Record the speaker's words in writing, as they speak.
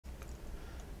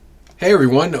Hey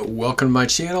everyone, welcome to my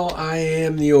channel. I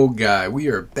am the old guy. We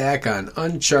are back on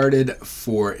Uncharted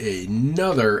for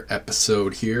another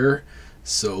episode here.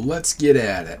 So let's get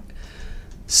at it.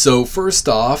 So first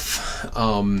off,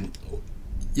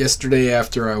 yesterday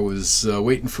after I was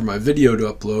waiting for my video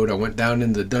to upload, I went down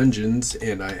in the dungeons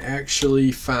and I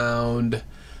actually found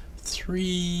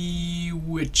 3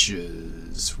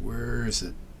 witches. Where is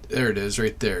it? There it is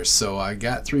right there. So I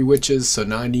got 3 witches, so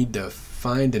now I need to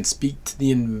find and speak to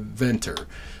the inventor.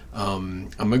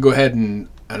 I'm gonna go ahead and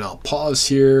I'll pause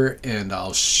here and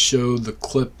I'll show the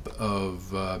clip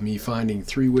of me finding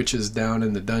 3 witches down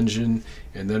in the dungeon,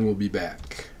 and then we'll be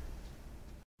back.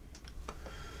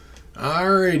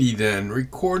 Alrighty then,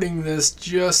 recording this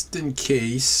just in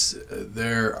case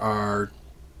there are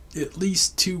at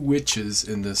least 2 witches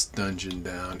in this dungeon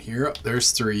down here. Oh, there's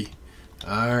 3.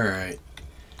 Alright.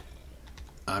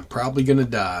 I'm probably gonna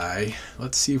die.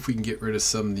 Let's see if we can get rid of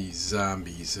some of these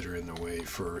zombies that are in the way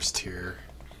first here.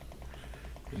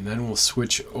 And then we'll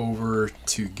switch over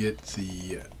to get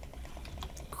the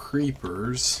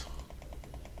creepers.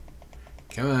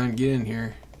 Come on, get in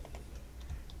here.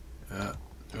 Up.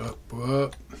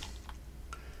 I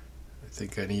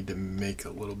think I need to make a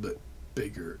little bit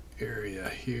bigger area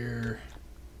here.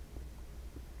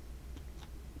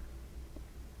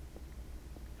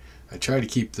 I try to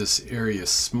keep this area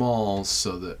small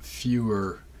so that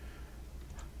fewer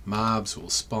mobs will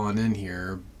spawn in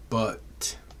here,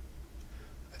 but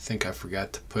I think I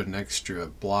forgot to put an extra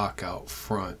block out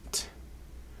front.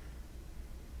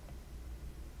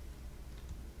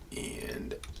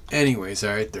 And anyways,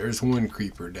 alright, there's 1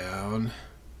 creeper down.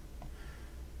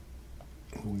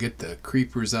 We'll get the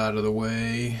creepers out of the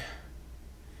way,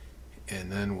 and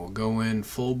then we'll go in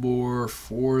full bore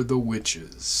for the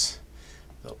witches.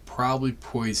 They'll probably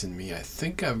poison me. I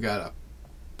think I've got a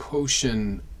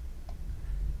potion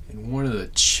in one of the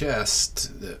chests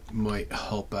that might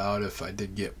help out if I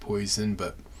did get poisoned,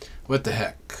 but what the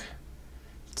heck.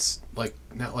 It's like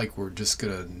not like we're just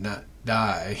gonna not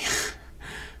die.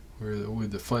 Where would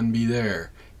the fun be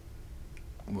there?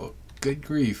 Well, good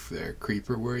grief there,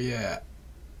 creeper, where you at?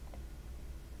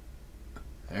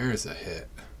 There's a hit.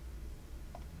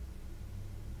 I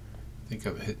think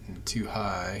I'm hitting too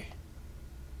high.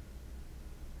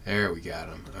 There, we got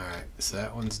him. Alright, so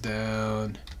that one's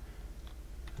down.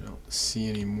 I don't see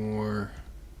any more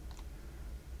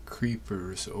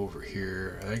creepers over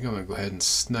here. I think I'm going to go ahead and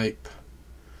snipe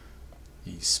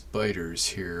these spiders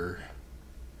here.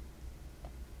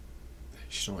 They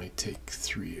should only take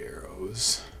 3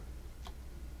 arrows.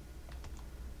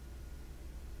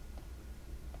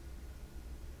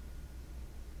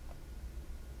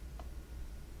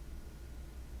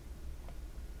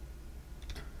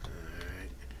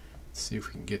 See if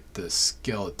we can get the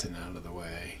skeleton out of the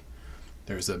way.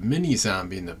 There's a mini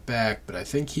zombie in the back, but I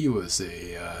think he was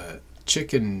a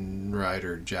chicken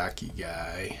rider jockey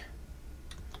guy.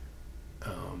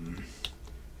 And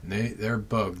they're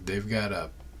bugged. They've got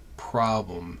a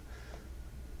problem.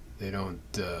 They don't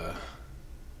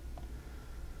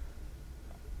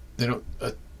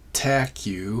attack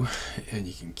you, and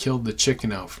you can kill the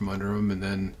chicken out from under them, and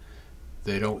then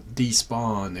they don't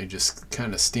despawn. They just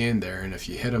kind of stand there, and if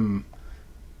you hit them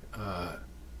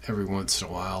every once in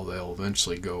a while, they'll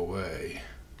eventually go away.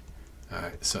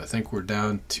 Alright, so I think we're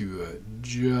down to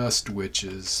just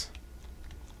witches.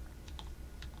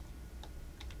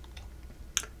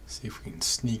 See if we can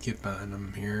sneak up on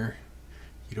them here.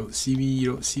 You don't see me,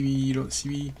 you don't see me, you don't see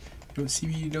me, you don't see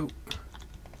me, you don't.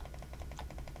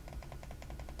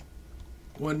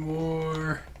 One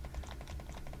more.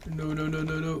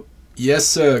 No. Yes,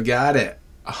 sir, got it.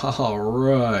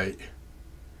 Alright.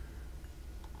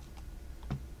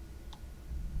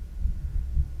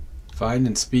 Find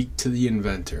and speak to the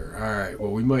inventor. Alright,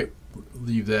 well, we might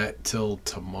leave that till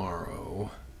tomorrow.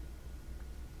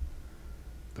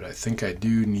 But I think I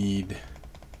do need...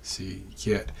 See,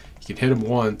 you can hit him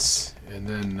once, and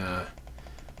then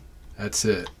that's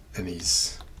it. And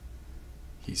he's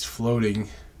floating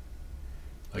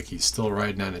like he's still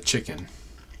riding on a chicken.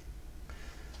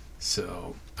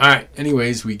 So, alright,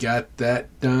 anyways, we got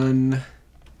that done.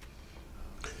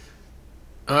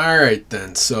 Alright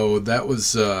then, so that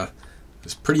was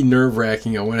pretty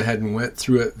nerve-wracking. I went ahead and went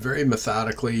through it very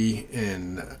methodically,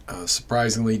 and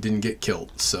surprisingly didn't get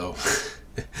killed, so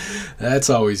that's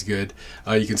always good.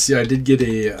 You can see I did get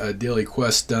a daily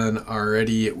quest done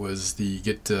already. It was the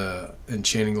get to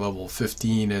enchanting level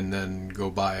 15 and then go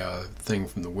buy a thing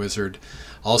from the wizard.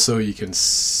 Also, you can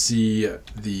see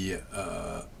the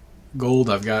gold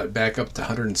I've got back up to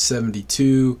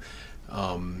 172.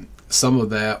 Some of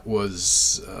that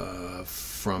was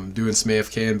from doing some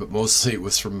AFKing, but mostly it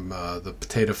was from the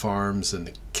potato farms and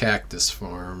the cactus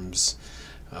farms.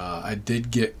 I did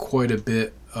get quite a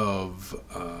bit of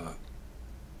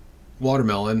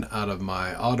watermelon out of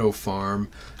my auto farm.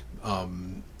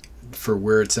 For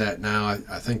where it's at now,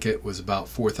 I think it was about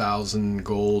 4,000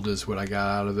 gold is what I got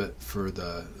out of it for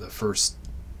the first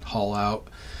haul out.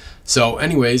 So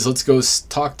anyways, let's go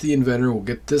talk to the inventor. We'll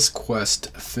get this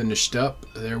quest finished up.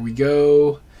 There we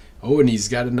go. Oh, and he's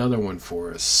got another one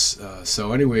for us.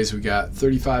 So anyways, we got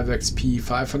 35 XP,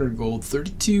 500 gold,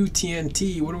 32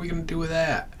 TNT. What are we going to do with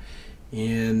that?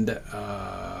 And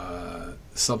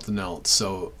something else.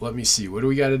 So let me see. What do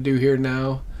we got to do here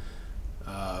now?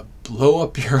 Blow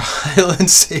up your island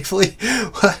safely.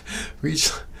 What?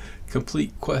 Reach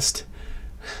complete quest.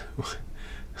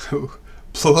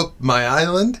 Blow up my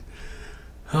island?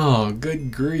 Oh,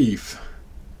 good grief.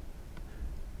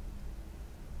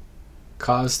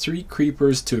 Cause 3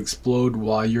 creepers to explode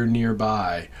while you're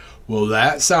nearby. Well,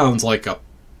 that sounds like a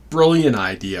brilliant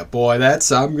idea. Boy,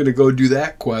 I'm going to go do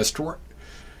that quest. Alright.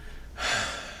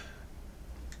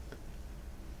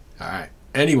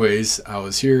 Anyways, I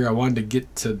was here. I wanted to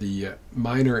get to the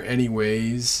miner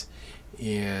anyways,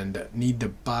 and need to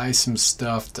buy some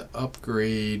stuff to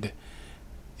upgrade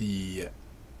the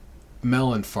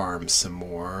melon farm some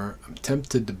more. I'm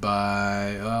tempted to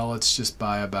buy, well, let's just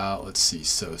buy about, let's see,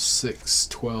 so 6,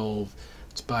 12,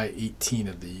 let's buy 18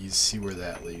 of these, see where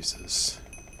that leaves us.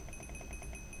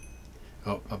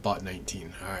 Oh, I bought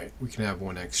 19. Alright, we can have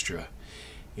one extra.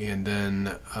 And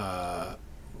then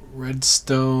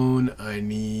redstone, I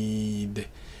need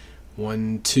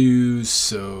 1, 2,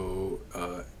 so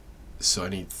I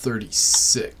need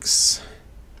 36.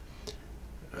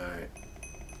 Alright,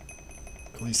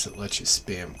 at least it lets you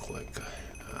spam click.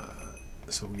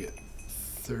 So we'll get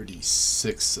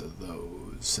 36 of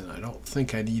those, and I don't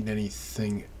think I need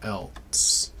anything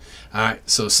else. Alright,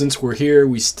 so since we're here,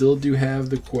 we still do have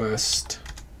the quest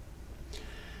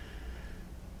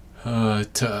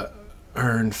to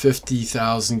earn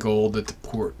 50,000 gold at the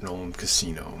Port Gnome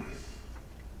Casino.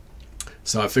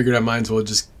 So I figured I might as well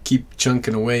just keep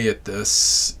chunking away at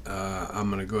this. I'm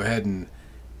going to go ahead and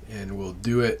we'll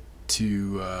do it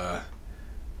to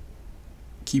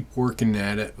keep working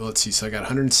at it. Let's see, so I got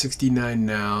 169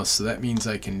 now, so that means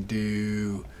I can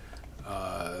do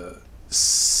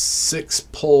 6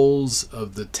 pulls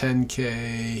of the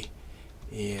 10K,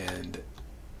 and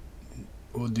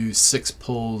we'll do 6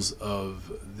 pulls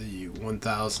of the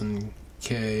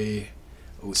 1000K.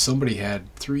 Oh, somebody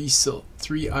had 3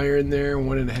 iron there,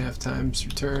 1.5 times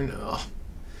return. Oh,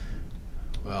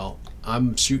 well,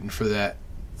 I'm shooting for that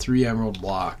 3 emerald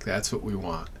block. That's what we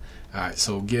want. Alright,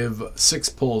 so we'll give 6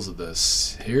 pulls of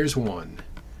this. Here's 1.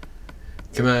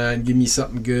 Come on, give me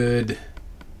something good.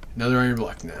 Another iron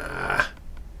block. Nah.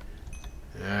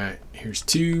 Alright, here's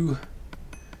 2.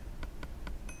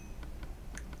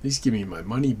 At least give me my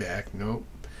money back. Nope.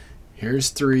 Here's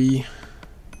 3.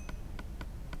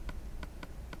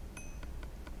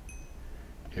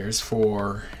 Here's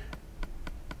 4.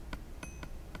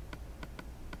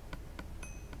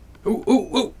 Ooh,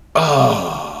 ooh, ooh.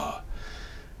 Oh.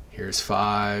 Here's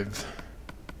 5.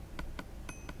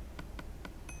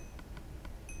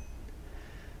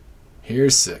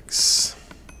 Here's 6.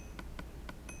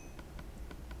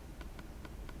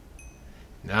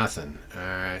 Nothing.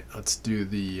 Alright, let's do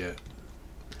the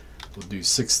we'll do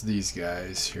 6 of these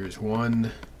guys. Here's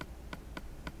 1.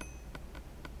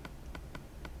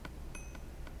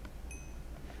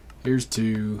 Here's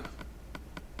 2.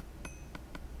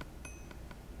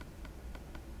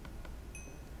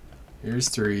 Here's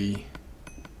 3.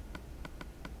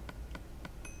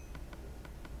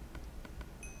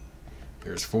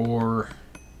 Here's 4.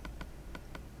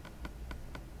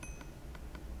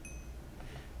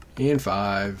 And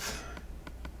 5.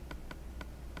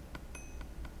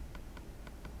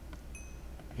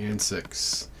 And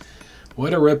 6.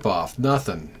 What a ripoff.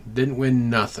 Nothing. Didn't win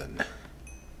nothing.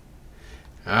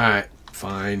 Alright,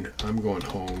 fine. I'm going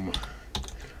home.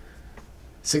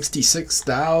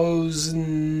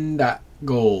 66,000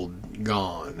 gold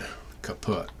gone.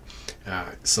 Kaput.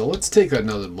 Alright, so let's take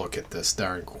another look at this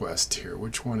darn quest here.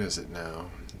 Which one is it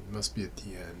now? It must be at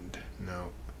the end.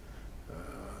 No.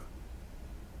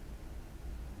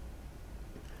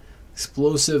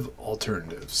 Explosive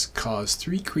alternatives. Cause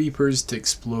 3 creepers to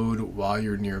explode while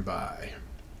you're nearby.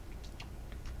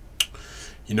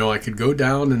 You know, I could go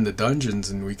down in the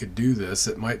dungeons and we could do this.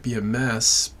 It might be a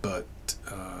mess, but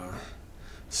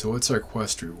so what's our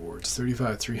quest rewards?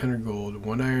 35, 300 gold,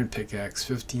 1 iron pickaxe,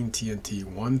 15 TNT,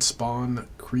 1 spawn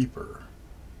creeper.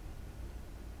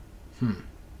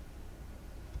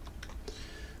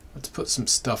 let's put some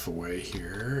stuff away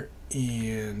here.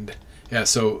 And yeah,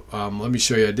 so let me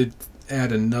show you. I did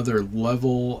add another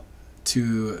level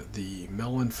to the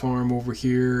melon farm over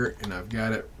here, and I've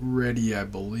got it ready, I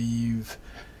believe,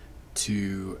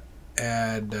 to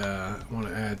add. I want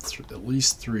to add at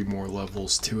least 3 more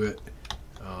levels to it.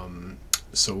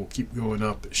 So we'll keep going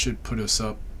up. It should put us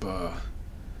up. I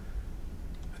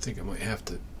think I might have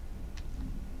to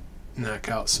knock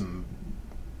out some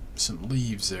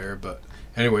leaves there, but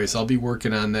anyways, I'll be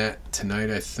working on that tonight,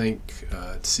 I think,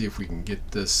 to see if we can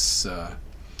get this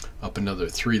up another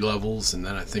 3 levels, and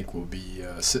then I think we'll be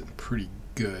sitting pretty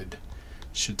good.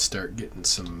 Should start getting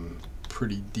some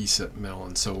pretty decent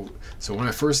melon. So when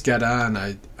I first got on,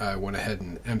 I went ahead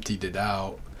and emptied it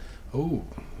out. Oh,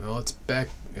 well, it's back.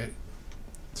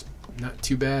 It's not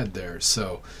too bad there.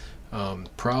 So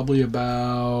probably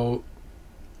about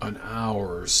an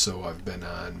hour or so I've been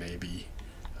on, maybe.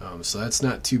 So that's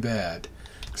not too bad.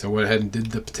 So I went ahead and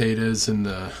did the potatoes and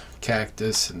the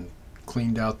cactus and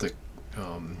cleaned out the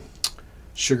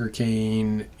sugar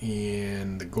cane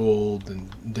and the gold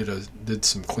and did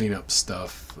some cleanup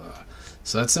stuff.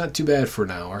 So that's not too bad for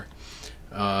an hour.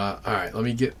 All right, let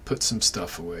me put some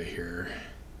stuff away here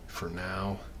for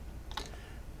now.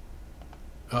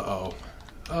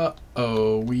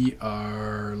 Uh-oh, we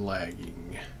are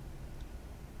lagging.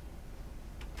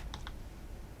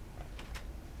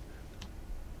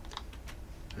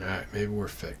 Alright, maybe we're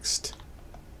fixed.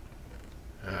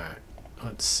 Alright,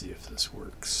 let's see if this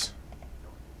works.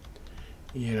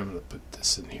 And I'm going to put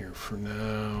this in here for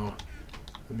now.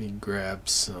 Let me grab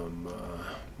some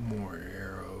more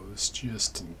arrows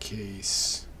just in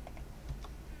case.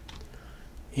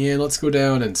 And let's go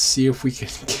down and see if we can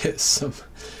get some...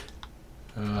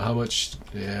 how much...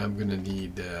 Yeah, I'm going to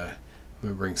need... I'm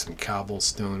going to bring some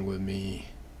cobblestone with me.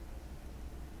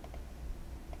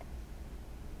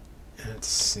 That's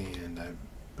sand. I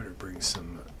better bring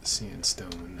some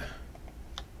sandstone,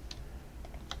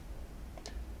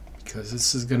 because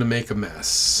this is going to make a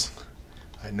mess.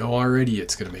 I know already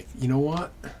it's going to make... You know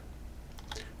what?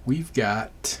 We've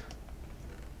got...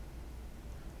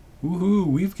 Woohoo!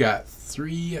 We've got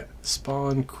 3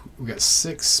 spawn... We've got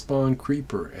 6 spawn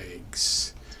creeper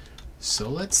eggs. So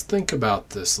let's think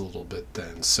about this a little bit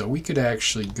then. So we could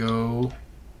actually go...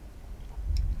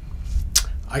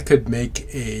 I could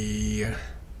make a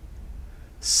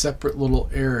separate little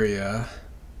area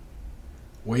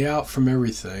way out from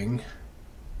everything.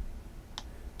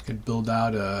 Could build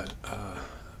out a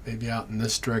maybe out in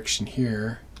this direction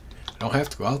here. I don't have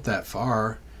to go out that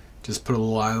far. Just put a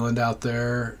little island out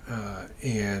there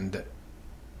and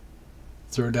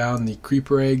throw down the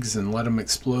creeper eggs and let them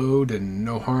explode, and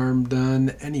no harm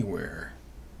done anywhere.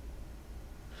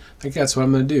 I think that's what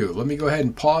I'm going to do. Let me go ahead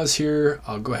and pause here.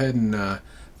 I'll go ahead and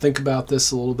think about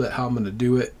this a little bit, how I'm going to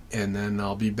do it, and then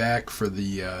I'll be back for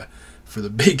the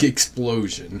big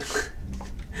explosion.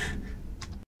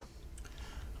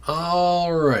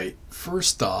 All right,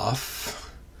 first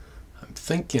off, I'm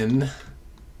thinking that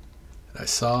I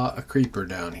saw a creeper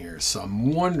down here, so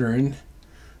I'm wondering,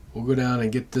 we'll go down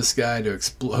and get this guy to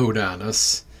explode on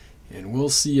us, and we'll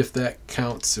see if that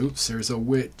counts. Oops, there's a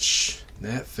witch.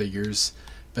 That figures.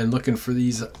 Been looking for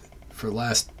these for the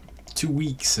last 2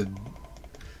 weeks, and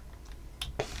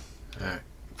alright,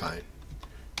 fine.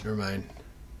 Never mind.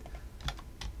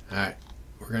 Alright,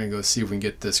 we're going to go see if we can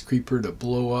get this creeper to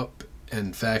blow up.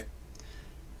 In fact,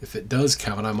 if it does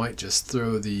count, I might just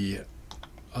throw the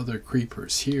other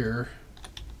creepers here.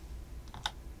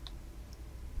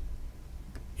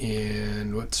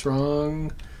 And what's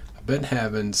wrong? I've been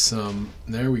having some...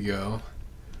 There we go.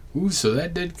 Ooh, so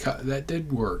that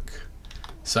did work.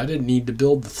 So I didn't need to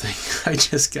build the thing. I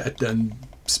just got done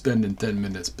spending 10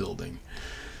 minutes building.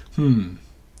 I'm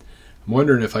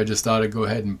wondering if I just ought to go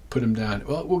ahead and put them down.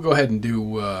 Well, we'll go ahead and do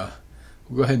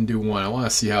one. I want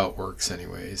to see how it works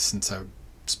anyways, since I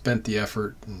spent the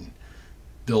effort and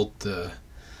built the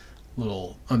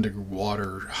little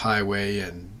underwater highway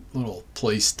and little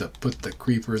place to put the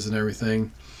creepers and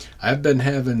everything. I've been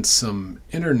having some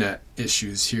internet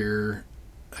issues here.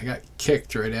 I got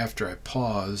kicked right after I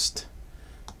paused.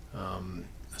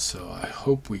 So I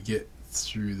hope we get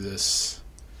through this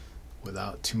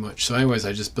without too much. So anyways,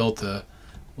 I just built a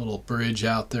little bridge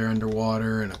out there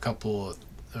underwater and a couple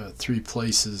of 3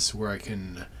 places where I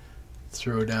can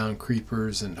throw down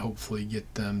creepers and hopefully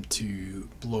get them to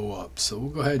blow up. So we'll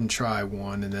go ahead and try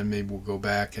one, and then maybe we'll go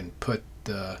back and put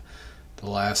the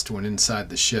last one inside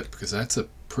the ship, because that's a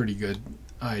pretty good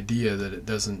idea that it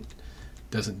doesn't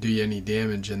do you any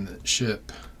damage in the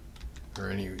ship or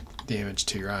any damage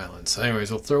to your island. So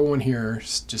anyways, we'll throw one here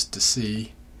just to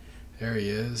see, There he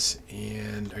is.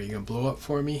 And are you going to blow up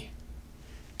for me?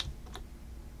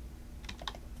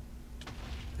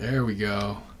 There we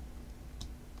go.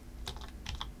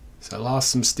 So I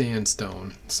lost some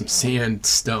sandstone.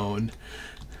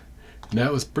 And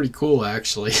that was pretty cool,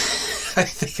 actually. I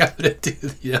think I'm going to do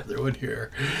the other one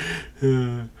here.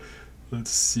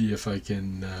 Let's see if I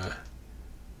can...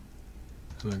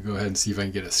 I'm going to go ahead and see if I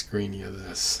can get a screening of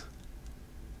this.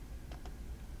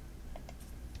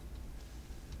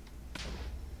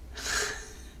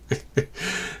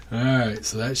 Alright,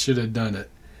 so that should have done it.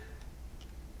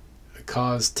 It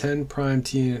caused 10 prime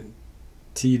TNT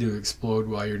to explode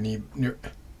while you're near...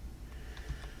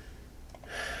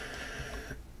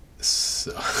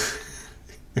 So...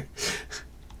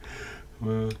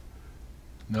 well,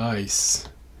 nice.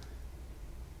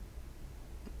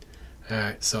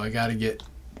 Alright, so I gotta get...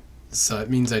 So that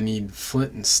means I need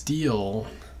flint and steel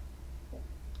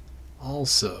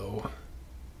also,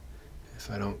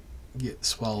 if I don't get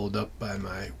swallowed up by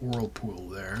my whirlpool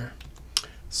there.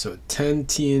 So 10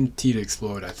 TNT to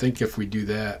explode. I think if we do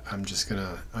that,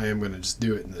 I am gonna just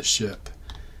do it in the ship.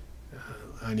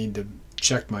 I need to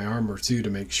check my armor too to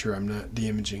make sure I'm not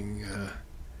damaging.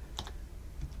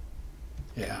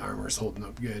 Yeah, armor's holding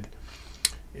up good.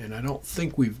 And I don't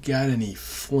think we've got any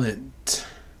flint.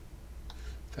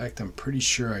 In fact, I'm pretty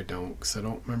sure I don't, because I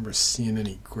don't remember seeing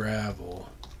any gravel.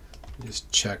 Just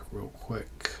check real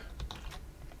quick.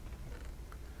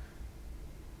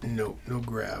 Nope, no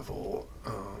gravel.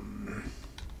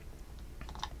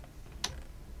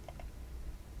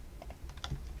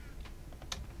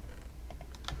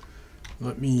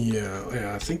 Let me.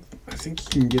 Yeah, I think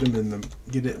you can get them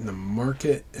get it in the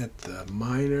market at the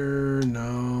miner.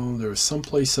 No, there was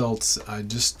someplace else. I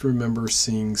just remember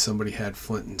seeing somebody had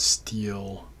flint and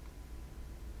steel.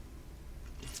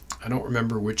 I don't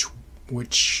remember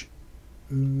which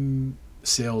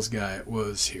sales guy it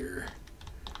was here.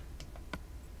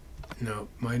 No,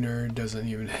 miner doesn't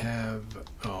even have.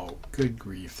 Oh, good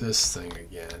grief! This thing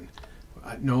again.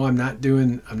 No, I'm not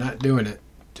doing it.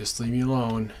 Just leave me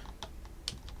alone.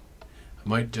 I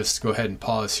might just go ahead and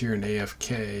pause here in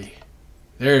AFK.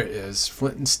 There it is,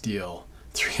 flint and steel.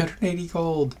 380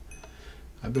 gold.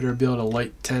 I better be able to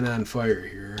light 10 on fire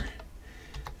here.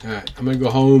 Alright, I'm going to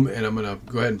go home and I'm going to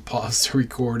go ahead and pause the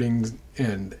recording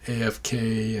and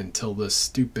AFK until this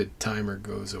stupid timer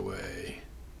goes away.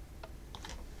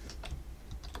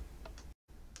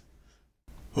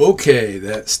 Okay,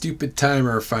 that stupid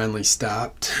timer finally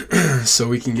stopped, so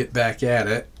we can get back at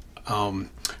it. I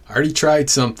already tried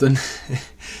something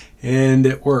and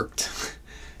it worked,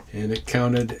 and it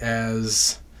counted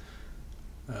as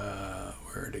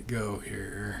where'd it go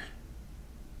here?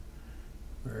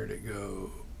 Where'd it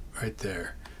go? Right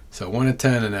there. So 1 of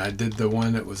 10, and I did the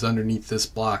one that was underneath this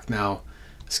block. Now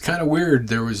it's kind of weird,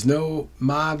 there was no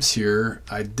mobs here.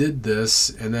 I did this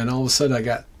and then all of a sudden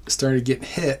I started getting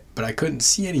hit, but I couldn't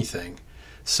see anything.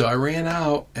 So I ran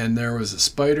out and there was a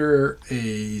spider,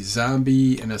 a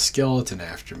zombie, and a skeleton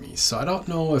after me. So I don't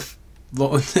know if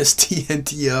blowing this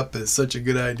TNT up is such a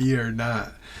good idea or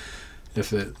not,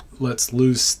 if it lets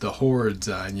loose the hordes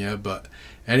on you. But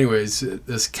anyways,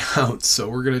 this counts, so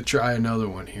we're going to try another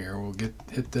one here. We'll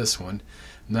hit this one.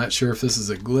 I'm not sure if this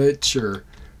is a glitch or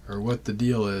what the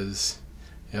deal is.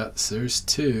 Yep, so there's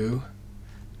 2.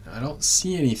 I don't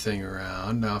see anything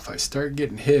around. Now if I start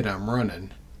getting hit, I'm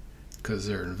running, because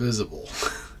they're invisible.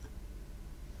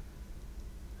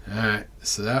 Alright,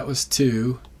 so that was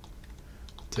 2.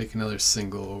 Take another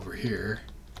single over here.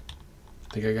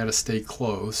 I think I gotta stay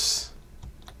close.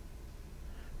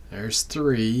 There's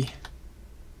 3.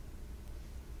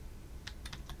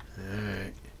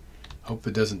 Alright. Hope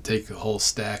it doesn't take a whole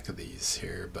stack of these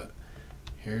here, but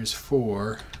here's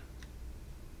 4.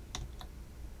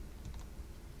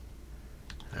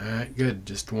 Alright, good.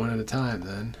 Just 1 at a time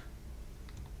then.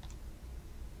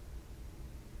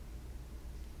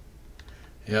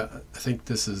 Yeah, I think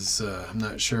this is, I'm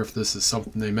not sure if this is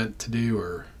something they meant to do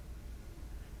or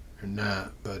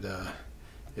not, but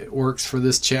it works for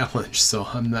this challenge, so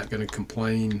I'm not going to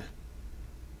complain.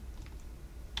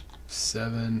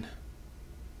 7,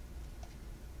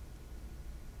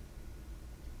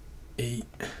 8.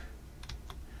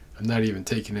 I'm not even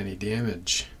taking any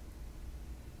damage.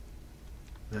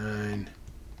 9.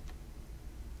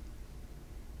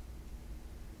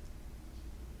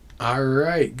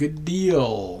 Alright, good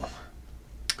deal.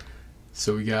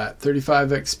 So we got 35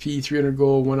 XP, 300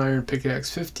 gold, 1 iron pickaxe,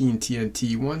 15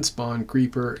 TNT, 1 spawn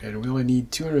creeper, and we only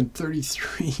need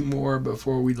 233 more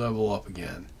before we level up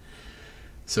again.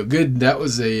 So good, that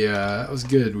was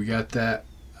good. We got that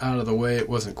out of the way. It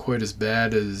wasn't quite as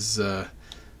bad as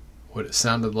what it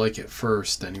sounded like at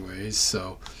first anyways.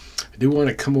 So I do want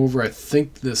to come over. I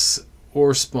think this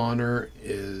ore spawner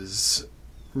is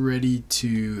ready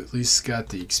to, at least got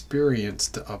the experience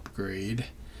to upgrade,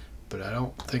 but I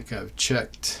don't think I've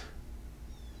checked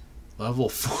level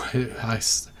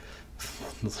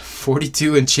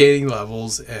 42 enchanting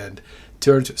levels and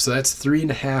 200, so that's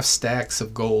 3.5 stacks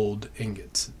of gold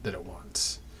ingots that it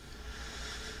wants.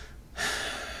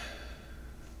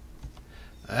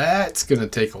 That's gonna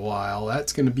take a while.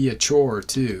 That's gonna be a chore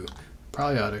too.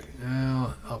 Probably ought to,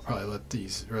 well, I'll probably let the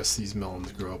rest of these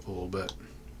melons grow up a little bit.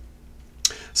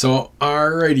 So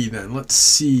alrighty then, let's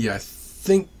see. I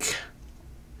think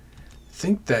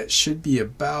that should be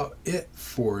about it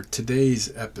for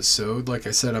today's episode. Like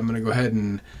I said, I'm gonna go ahead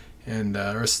and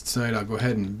the rest of tonight I'll go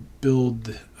ahead and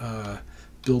build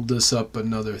this up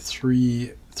another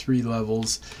three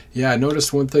levels. Yeah, I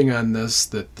noticed one thing on this,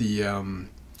 that the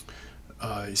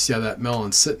you see how that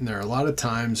melon's sitting there. A lot of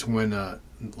times when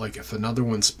like if another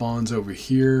one spawns over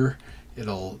here,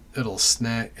 it'll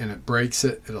snag, and it breaks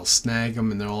it, it'll snag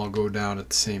them and they'll all go down at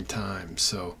the same time.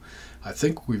 So I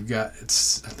think we've got,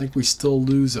 I think we still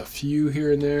lose a few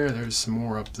here and there. There's some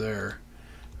more up there,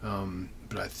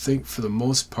 but I think for the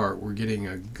most part we're getting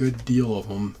a good deal of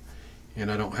them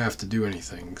and I don't have to do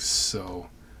anything, so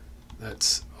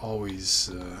that's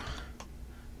always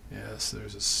yes,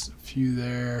 there's a few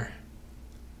there.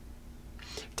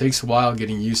 Takes a while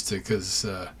getting used to, because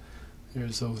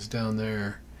there's those down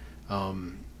there.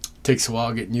 Takes a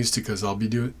while getting used to, because I'll be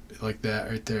doing like that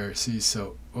right there. See,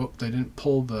 so they didn't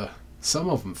pull the, some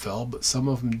of them fell, but some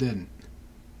of them didn't.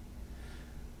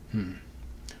 Well,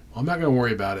 I'm not going to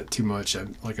worry about it too much.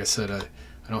 Like I said, I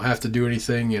don't have to do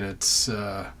anything, and it's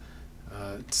not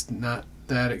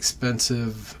that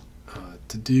expensive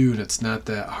to do, and it's not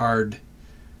that hard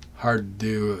to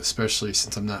do, especially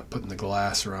since I'm not putting the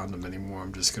glass around them anymore.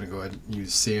 I'm just going to go ahead and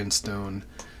use sandstone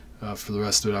for the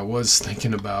rest of it. I was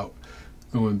thinking about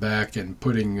going back and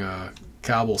putting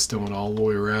cobblestone all the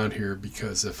way around here,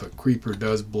 because if a creeper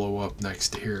does blow up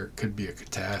next to here, it could be a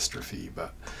catastrophe.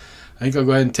 But I think I'll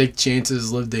go ahead and take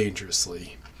chances, live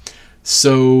dangerously.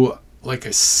 So like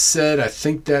I said, I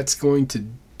think that's going to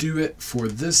do it for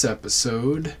this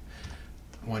episode.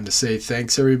 I wanted to say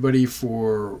thanks everybody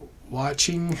for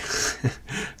watching.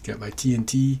 Got my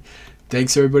TNT.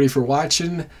 Thanks everybody for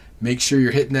watching. Make sure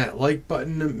you're hitting that like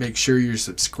button. Make sure you're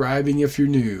subscribing if you're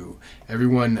new.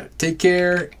 Everyone, take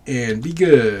care and be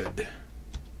good.